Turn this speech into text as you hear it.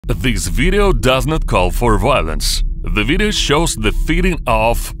This video does not call for violence. The video shows the feeding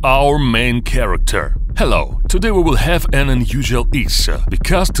of our main character. Hello, today we will have an unusual issue,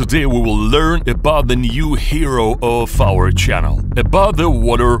 because today we will learn about the new hero of our channel, about the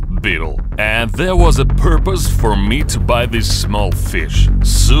water beetle. And there was a purpose for me to buy this small fish.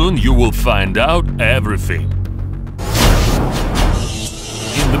 Soon you will find out everything.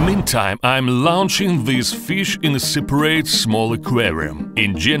 In the meantime, I'm launching this fish in a separate small aquarium.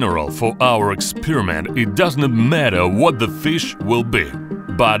 In general, for our experiment, it does not matter what the fish will be.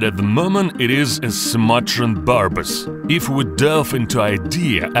 But at the moment it is a Sumatran barbus. If we delve into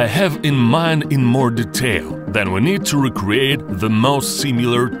idea I have in mind in more detail, then we need to recreate the most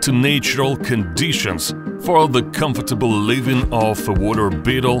similar to natural conditions for the comfortable living of a water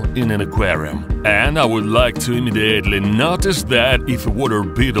beetle in an aquarium. And I would like to immediately notice that if a water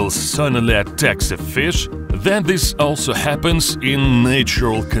beetle suddenly attacks a fish, then this also happens in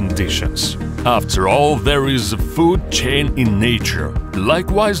natural conditions. After all, there is a food chain in nature.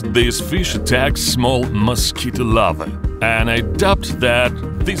 Likewise, this fish attacks small mosquito larvae. And I doubt that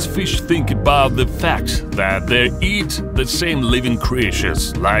these fish think about the fact that they eat the same living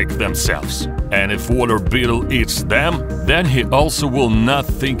creatures like themselves. And if water beetle eats them, then he also will not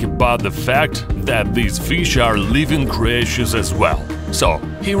think about the fact that these fish are living creatures as well. So,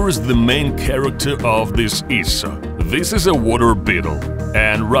 here is the main character of this issue. This is a water beetle.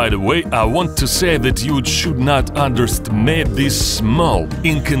 And right away I want to say that you should not underestimate this small,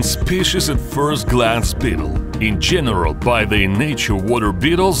 inconspicuous at first glance beetle. In general, by their nature, water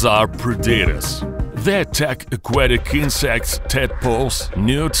beetles are predators. They attack aquatic insects, tadpoles,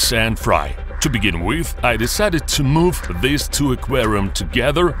 newts and fry. To begin with, I decided to move these two aquariums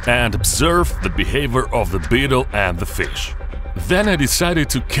together and observe the behavior of the beetle and the fish. Then I decided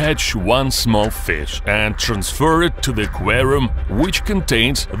to catch one small fish and transfer it to the aquarium which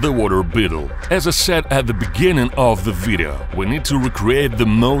contains the water beetle. As I said at the beginning of the video, we need to recreate the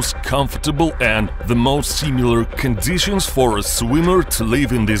most comfortable and the most similar conditions for a swimmer to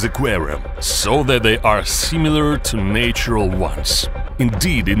live in this aquarium, so that they are similar to natural ones.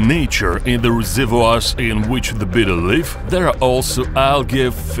 Indeed, in nature, in the reservoirs in which the beetle live, there are also algae,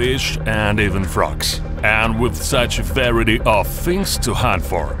 fish and even frogs. And with such a variety of things to hunt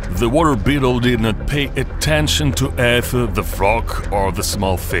for, the water beetle did not pay attention to either the frog or the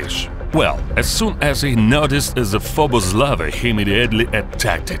small fish. Well, as soon as he noticed a Zophobas larva, he immediately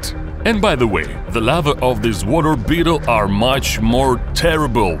attacked it. And by the way, the larvae of this water beetle are much more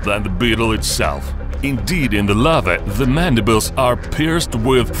terrible than the beetle itself. Indeed, in the larvae, the mandibles are pierced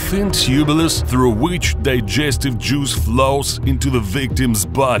with thin tubules through which digestive juice flows into the victim's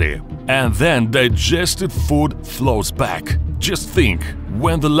body. And then digested food flows back. Just think,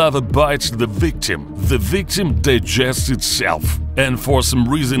 when the larva bites the victim digests itself. And for some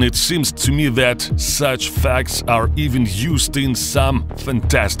reason it seems to me that such facts are even used in some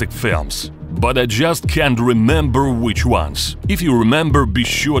fantastic films. But I just can't remember which ones. If you remember, be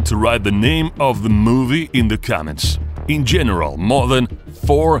sure to write the name of the movie in the comments. In general, more than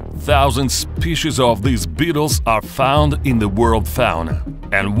 4,000 species of these beetles are found in the world fauna.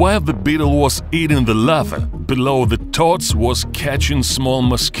 And while the beetle was eating the larvae, below the thoughts was catching small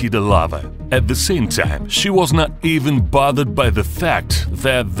mosquito larvae. At the same time, she was not even bothered by the fact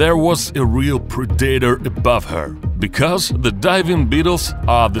that there was a real predator above her, because the diving beetles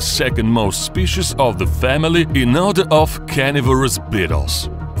are the second most species of the family in order of carnivorous beetles.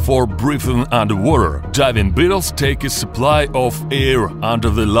 For breathing underwater, diving beetles take a supply of air under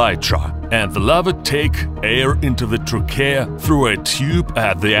the elytra, and the larvae take air into the trachea through a tube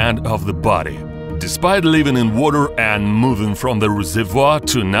at the end of the body. Despite living in water and moving from the reservoir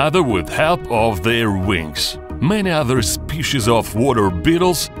to another with help of their wings, many other species of water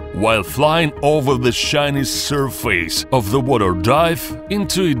beetles, while flying over the shiny surface of the water, dive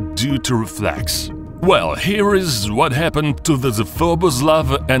into it due to reflex. Well, here is what happened to the Zophobas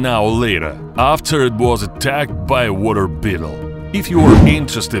larva an hour later, after it was attacked by a water beetle. If you are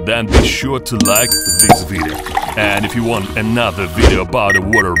interested, then be sure to like this video. And if you want another video about a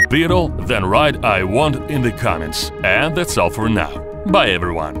water beetle, then write "I want" in the comments. And that's all for now. Bye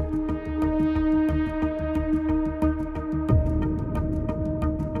everyone!